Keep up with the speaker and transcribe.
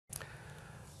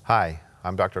Hi,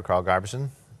 I'm Dr. Karl Giberson.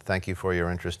 Thank you for your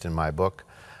interest in my book,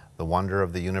 The Wonder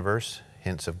of the Universe,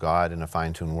 Hints of God in a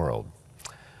Fine-Tuned World.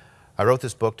 I wrote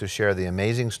this book to share the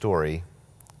amazing story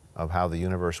of how the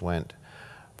universe went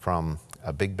from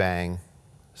a Big Bang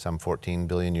some 14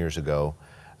 billion years ago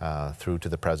through to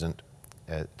the present.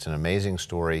 It's an amazing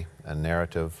story, a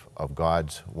narrative of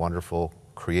God's wonderful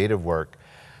creative work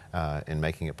in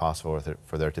making it possible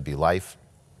for there to be life.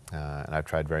 And I've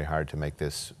tried very hard to make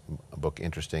this book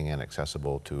interesting and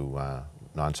accessible to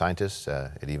non-scientists.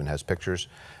 It even has pictures,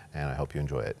 and I hope you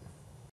enjoy it.